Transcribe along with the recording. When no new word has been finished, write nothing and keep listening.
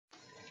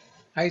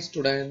Hi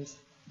students,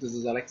 this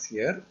is Alex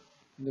here.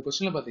 In the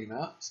question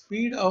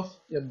speed of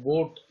a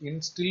boat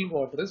in still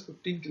water is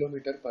 15 km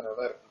per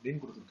hour.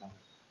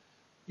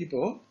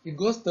 It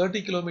goes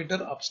 30 km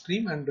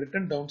upstream and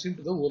return downstream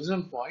to the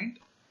original point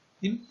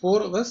in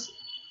 4 hours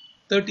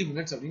 30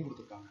 minutes.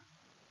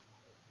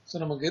 So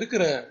நமக்கு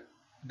இருக்கிற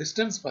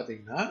distance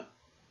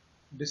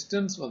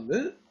distance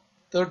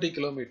 30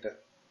 km.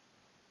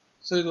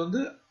 So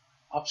இது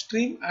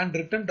upstream and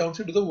return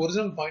downstream to the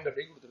original point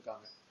அப்படின்னு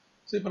கொடுத்திருக்காங்க.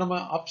 So இப்போ நம்ம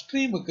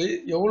upstreamக்கு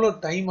எவ்வளவு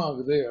time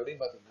ஆகுது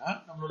அப்படின்னு பாத்தீங்கன்னா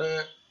நம்மளோட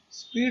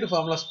speed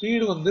formula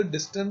speed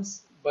distance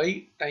by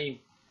time.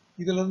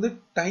 இதுல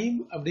டைம்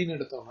அப்படின்னு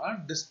எடுத்தோம்னா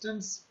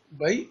distance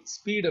by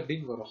speed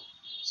அப்படின்னு வரும்.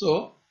 So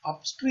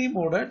upstream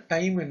ஓட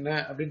டைம் என்ன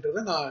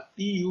அப்படின்றத நான்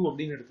TU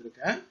அப்படின்னு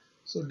எடுத்திருக்கேன்.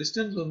 So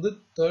distance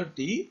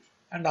 30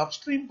 and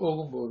upstream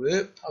போகும்போது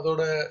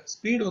அதோட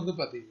ஸ்பீடு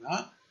பாத்தீங்கன்னா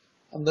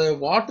அந்த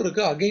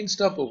வாட்டருக்கு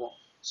அகைன்ஸ்டா போகும்.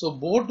 So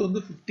boat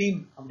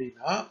 15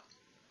 அப்படின்னா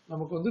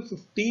நமக்கு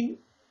 15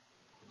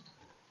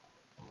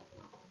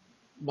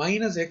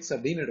 minus x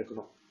அப்படின்னு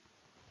எடுக்கணும்.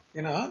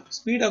 ஏன்னா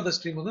ஸ்பீட் ஆஃப் த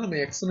ஸ்ட்ரீம்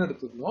நம்ம x ன்னு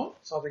எடுத்துக்கணும்.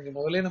 ஸோ அதை இங்கே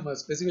முதல்ல நம்ம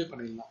ஸ்பெசிஃபை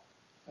பண்ணிடலாம்.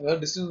 அதாவது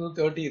டிஸ்டன்ஸ்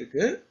 30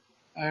 இருக்கு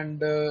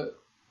அண்ட்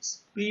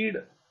ஸ்பீட்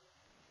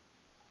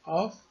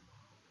ஆஃப்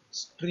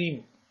ஸ்ட்ரீம்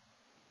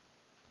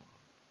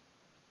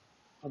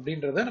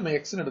அப்படின்றத நம்ம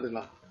x ன்னு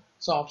எடுத்துக்கலாம்.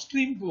 ஸோ அப்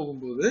ஸ்ட்ரீம்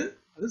போகும்போது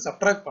அது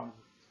சப்ட்ராக்ட்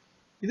பண்ணணும்.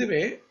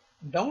 இதுவே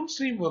டவுன்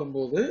ஸ்ட்ரீம்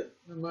வரும்போது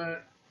நம்ம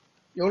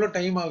எவ்வளோ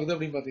டைம் ஆகுது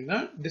அப்படின்னு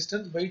பார்த்தீங்கன்னா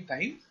டிஸ்டன்ஸ் பை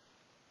டைம்.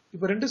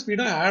 இப்போ ரெண்டு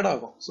ஸ்பீடும் ஆட்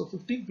ஆகும். ஸோ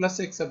 15 plus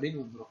x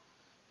அப்படின்னு வந்துடும்.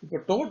 இப்போ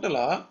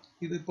டோட்டலா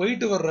இது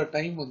போயிட்டு வர்ற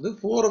டைம்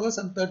 4 hours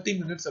and 30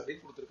 minutes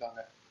அப்படின்னு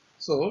கொடுத்துருக்காங்க.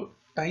 So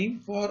time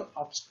for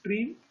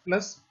upstream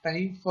plus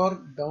time for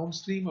down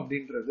stream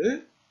அப்படின்றது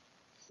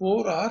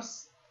 4 hours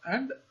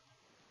and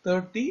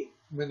 30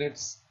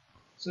 minutes.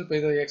 ஸோ இப்போ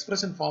இதை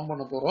எக்ஸ்பிரஷன் ஃபார்ம்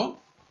பண்ண போறோம்.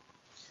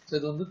 ஸோ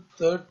இது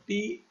 30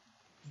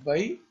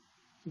 by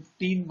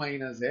 15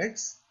 minus x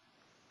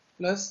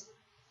plus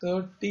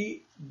 30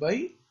 by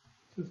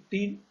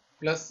 15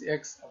 plus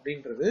x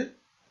அப்படின்றது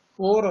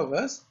 4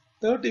 hours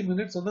 30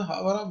 minutes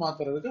ஹவரா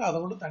மாத்துறதுக்கு அதை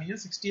மட்டும் தனியா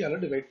 60 ஆல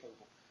டிவைட்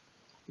பண்ணுவோம்.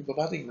 இப்போ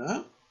பாத்தீங்கன்னா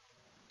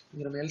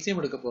இங்க நம்ம LCM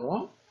எடுக்க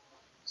போறோம்.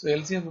 ஸோ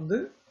LCM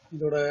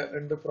இதோட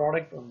ரெண்டு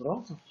ப்ராடக்ட்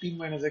வந்துடும். 15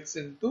 minus x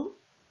into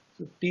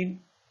 15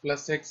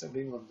 plus x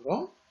அப்படின்னு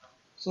வந்துடும்.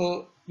 ஸோ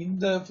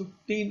இந்த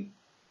 15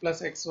 plus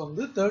x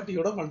 30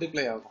 யோட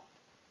மல்டிப்ளை ஆகும்.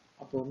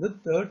 அப்போ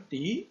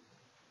 30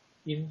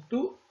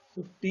 into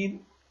 15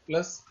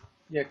 plus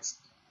x.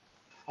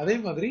 அதே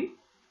மாதிரி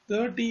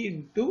 30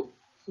 into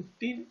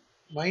 15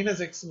 minus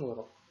x ன்னு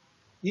வரும்.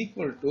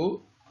 ஈக்குவல் டு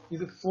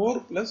இது 4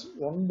 plus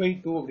 1 by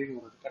 2 அப்படின்னு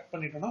வரும். கட்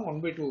பண்ணிட்டோம்னா 1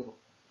 by 2 வரும்.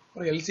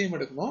 அப்புறம் LCM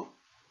எடுக்கணும்.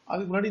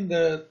 அதுக்கு முன்னாடி இந்த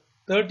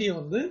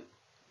 30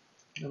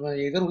 நம்ம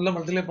எதர் உள்ள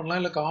மல்டிப்ளை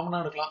பண்ணலாம் இல்லை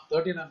காமனா எடுக்கலாம்.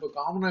 30 நான் இப்போ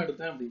காமனா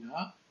எடுத்தேன் அப்படின்னா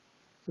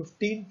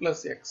 15 plus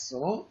x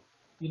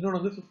இன்னொன்று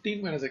 15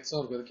 minus x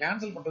இருக்கும்.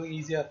 கேன்சல் பண்றதுக்கு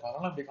ஈஸியா இருக்கும்.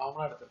 அதனால அப்படி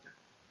காமனா எடுத்திருக்கேன்.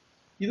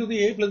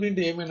 இது a plus b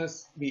into a minus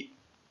b.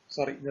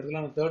 Sorry, இந்த இடத்துல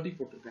நான் 30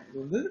 போட்டிருக்கேன்.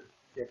 இது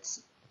x.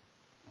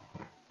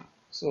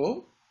 So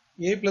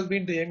a plus b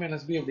into a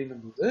minus b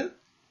அப்படின்னும்போது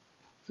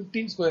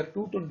 15 square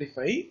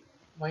 225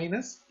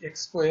 minus x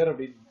square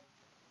அப்படின்னு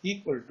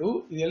ஈக்குவல் டு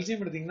இது LCM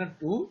எடுத்தீங்கன்னா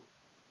 2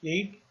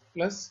 8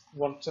 plus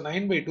 1 ஸோ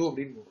 9 by 2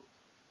 அப்படின்னு போடும்.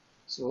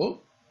 ஸோ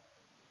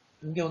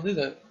இங்க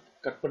இதை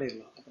கட்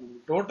பண்ணிடலாம். அப்போ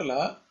நம்ம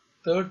டோட்டலா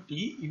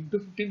 30 into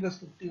 15 plus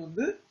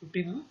 50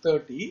 15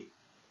 30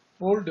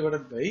 whole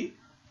divided by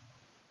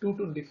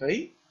 225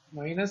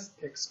 minus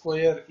x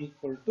square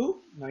equal to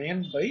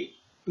 9 by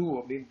 2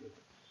 அப்படின்றது.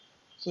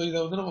 ஸோ இதை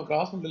நம்ம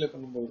கிராஸ் மல்டிப்ளை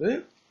பண்ணும்போது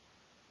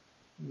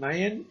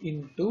 9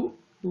 into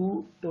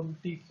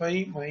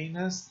 225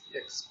 minus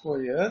x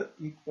square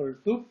equal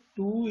to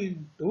 2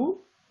 into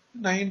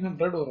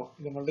 900 வரும்.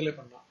 இதை மல்டிப்ளை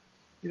பண்ணலாம்.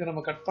 இதை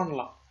நம்ம கட்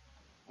பண்ணலாம்.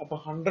 அப்போ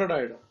 100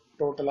 ஆயிடும்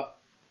டோட்டலா.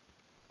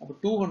 அப்போ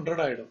 200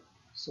 ஆயிடும்.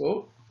 So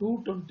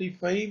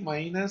 225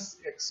 minus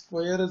x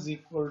square is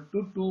equal to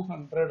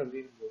 200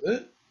 அப்படிங்கும்போது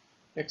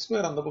x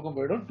square அந்த பக்கம்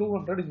போயிடும்,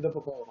 200 இந்த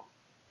பக்கம் வரும்.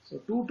 ஸோ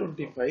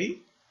 225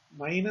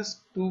 minus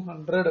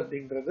 200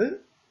 அப்படிங்கிறது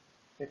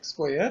x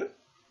square.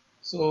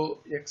 So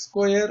x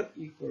square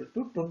equal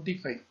to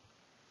 25.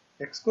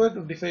 x square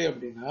 25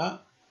 அப்படின்னா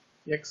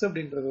x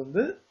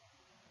அப்படின்றது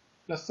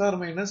plus or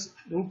minus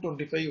root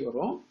 25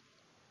 வரும்.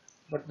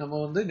 பட்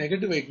நம்ம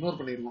நெகட்டிவ் இக்னோர்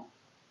பண்ணிடுவோம்.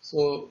 So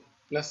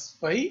plus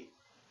 5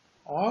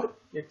 or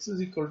x is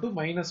equal to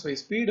minus 5.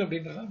 Speed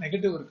அப்படின்றதுனால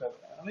நெகட்டிவ் இருக்காது.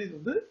 அதனால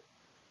இது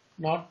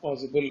not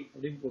possible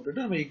அப்படின்னு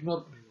போட்டுட்டு நம்ம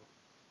இக்னோர் பண்ணிடுவோம்.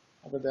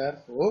 அப்போ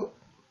therefore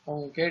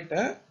அவங்க கேட்ட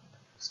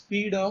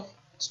ஸ்பீட் ஆஃப்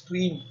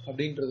ஸ்ட்ரீம்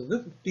அப்படின்றது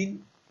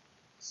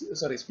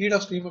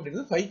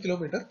 5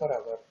 km per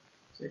hour.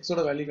 x ஓட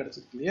வேல்யூ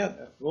கிடைச்சிருக்கு இல்லையா?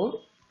 therefore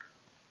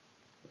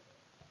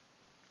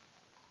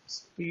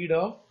ஸ்பீட்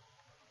ஆஃப்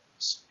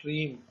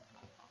ஸ்ட்ரீம்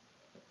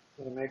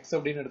நம்ம x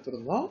அப்படின்னு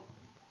எடுத்திருந்தோம்.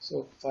 So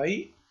 5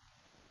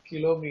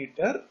 km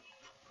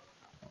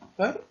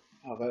per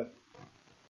hour.